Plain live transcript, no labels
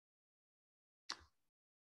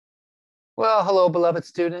Well, hello, beloved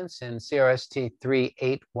students in CRST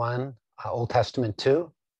 381, Old Testament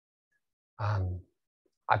 2.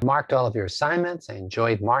 I've marked all of your assignments. I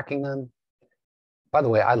enjoyed marking them. By the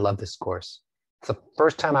way, I love this course. It's the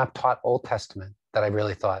first time I've taught Old Testament that I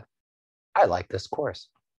really thought, I like this course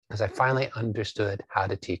because I finally understood how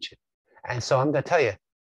to teach it. And so I'm going to tell you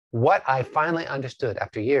what I finally understood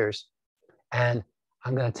after years, and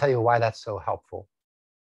I'm going to tell you why that's so helpful.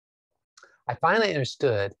 I finally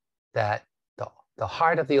understood that the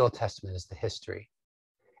heart of the Old Testament is the history.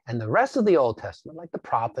 And the rest of the Old Testament, like the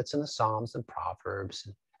prophets and the Psalms and Proverbs,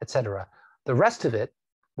 etc., the rest of it,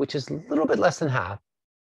 which is a little bit less than half,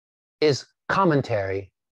 is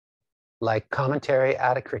commentary, like commentary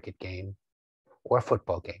at a cricket game or a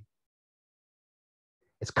football game.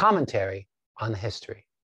 It's commentary on the history,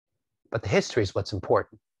 but the history is what's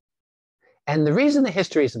important. And the reason the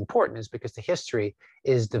history is important is because the history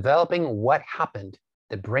is developing what happened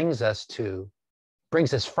that brings us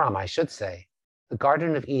from, I should say, the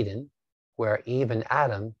Garden of Eden, where Eve and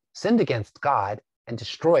Adam sinned against God and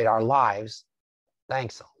destroyed our lives.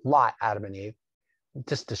 Thanks a lot, Adam and Eve.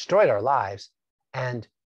 Just destroyed our lives and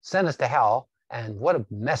sent us to hell. And what a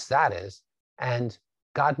mess that is. And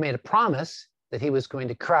God made a promise that he was going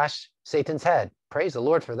to crush Satan's head. Praise the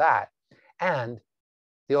Lord for that. And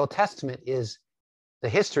the Old Testament the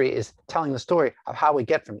history is telling the story of how we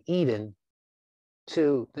get from Eden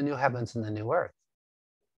to the new heavens and the new earth.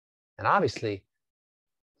 And obviously,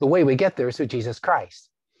 the way we get there is through Jesus Christ.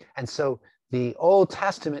 And so the Old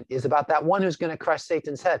Testament is about that one who's going to crush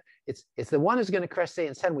Satan's head. It's the one who's going to crush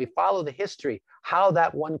Satan's head. We follow the history, how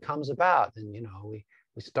that one comes about. And, we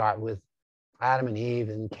start with Adam and Eve,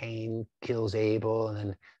 and Cain kills Abel, and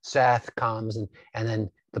then Seth comes, and then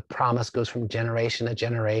the promise goes from generation to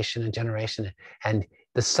generation and generation. And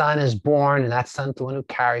the son is born, and that son's the one who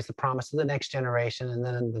carries the promise to the next generation. And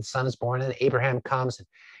then the son is born, and Abraham comes, and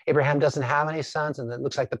Abraham doesn't have any sons, and it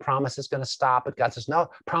looks like the promise is going to stop. But God says, no,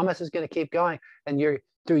 promise is going to keep going. And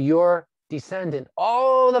through your descendant,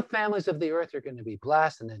 all the families of the earth are going to be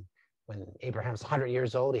blessed. And then when Abraham's 100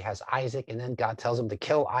 years old, he has Isaac, and then God tells him to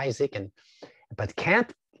kill Isaac, but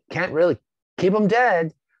can't really keep him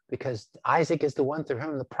dead, because Isaac is the one through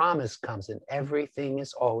whom the promise comes, and everything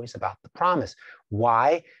is always about the promise.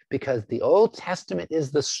 Why? Because the Old Testament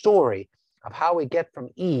is the story of how we get from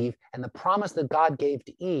Eve and the promise that God gave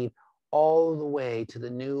to Eve all the way to the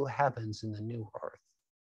new heavens and the new earth.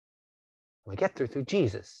 We get through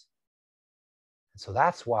Jesus. And so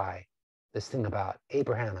that's why this thing about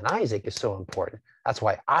Abraham and Isaac is so important. That's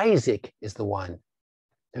why Isaac is the one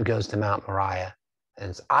who goes to Mount Moriah.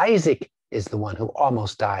 And Isaac is the one who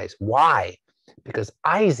almost dies. Why? Because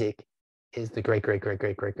Isaac is the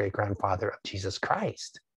great-great-great-great-great-great-grandfather of Jesus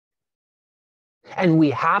Christ. And we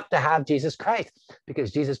have to have Jesus Christ,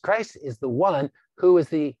 because Jesus Christ is the one who is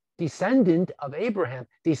the descendant of Abraham,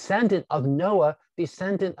 descendant of Noah,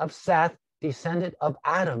 descendant of Seth, descendant of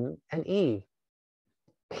Adam and Eve.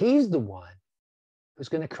 He's the one who's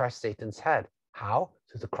going to crush Satan's head. How?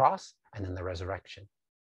 Through the cross and then the resurrection.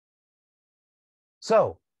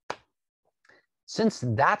 So, since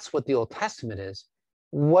that's what the Old Testament is,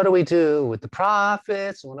 what do we do with the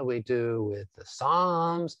prophets? What do we do with the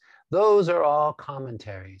Psalms? Those are all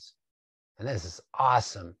commentaries. And this is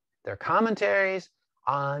awesome. They're commentaries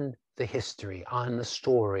on the history, on the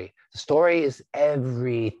story. The story is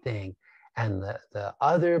everything. And the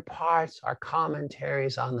other parts are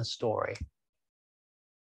commentaries on the story.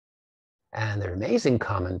 And they're amazing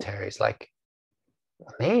commentaries, like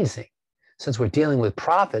amazing. Since we're dealing with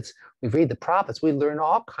prophets, we read the prophets, we learn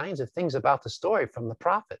all kinds of things about the story from the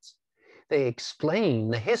prophets. They explain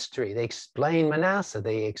the history. They explain Manasseh.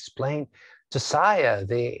 They explain Josiah.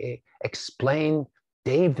 They explain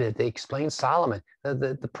David. They explain Solomon.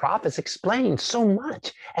 The prophets explain so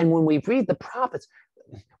much. And when we read the prophets,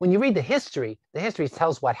 when you read the history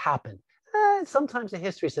tells what happened. Sometimes the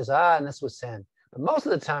history says, and this was sin. But most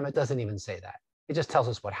of the time, it doesn't even say that. It just tells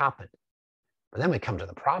us what happened. But then we come to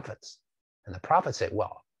the prophets. And the prophets say,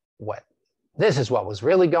 well, this is what was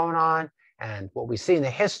really going on. And what we see in the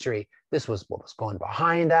history, this was what was going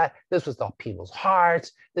behind that. This was the people's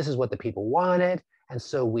hearts. This is what the people wanted. And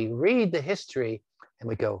so we read the history and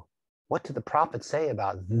we go, what did the prophets say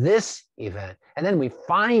about this event? And then we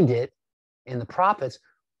find it in the prophets.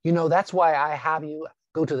 That's why I have you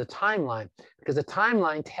go to the timeline, because the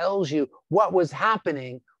timeline tells you what was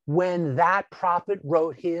happening when that prophet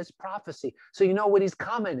wrote his prophecy. So you know what he's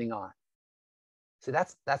commenting on. See,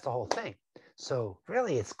 that's the whole thing. So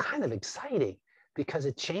really, it's kind of exciting because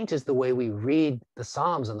it changes the way we read the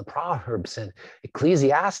Psalms and the Proverbs and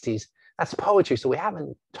Ecclesiastes. That's poetry. So we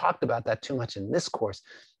haven't talked about that too much in this course,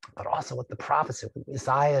 but also what the prophets, what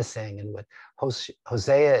Isaiah is saying and what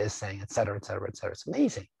Hosea is saying, et cetera, et cetera, et cetera. It's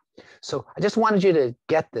amazing. So I just wanted you to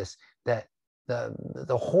get this, that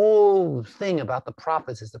the whole thing about the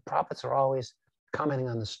prophets is the prophets are always commenting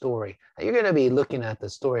on the story. Now you're going to be looking at the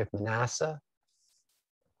story of Manasseh,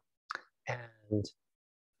 and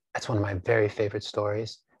that's one of my very favorite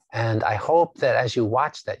stories. And I hope that as you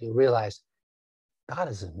watch that, you'll realize God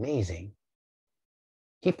is amazing.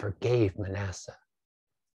 He forgave Manasseh.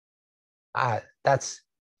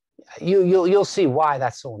 You'll see why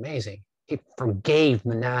that's so amazing. He forgave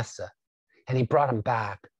Manasseh, and he brought him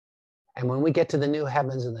back. And when we get to the new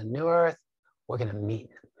heavens and the new earth, we're going to meet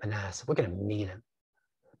Manasseh. We're going to meet him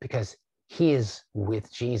because he is with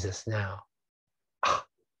Jesus now.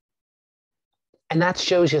 And that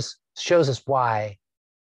shows us why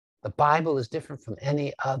the Bible is different from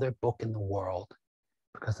any other book in the world,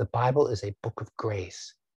 because the Bible is a book of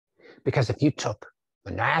grace. Because if you took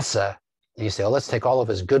Manasseh and you say, oh, let's take all of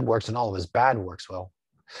his good works and all of his bad works, well,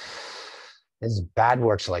 his bad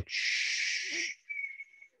works are like, shh.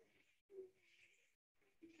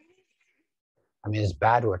 I mean, his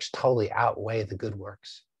bad works totally outweigh the good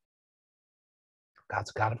works. God's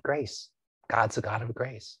a God of grace. God's a God of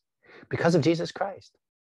grace because of Jesus Christ.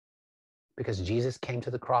 Because Jesus came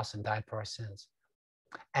to the cross and died for our sins.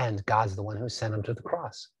 And God's the one who sent him to the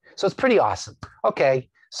cross. So it's pretty awesome. Okay,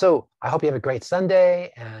 so I hope you have a great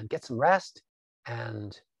Sunday and get some rest.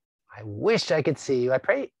 And I wish I could see you.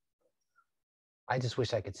 I just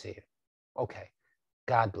wish I could see you. Okay,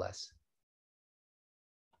 God bless.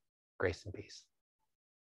 Grace and peace.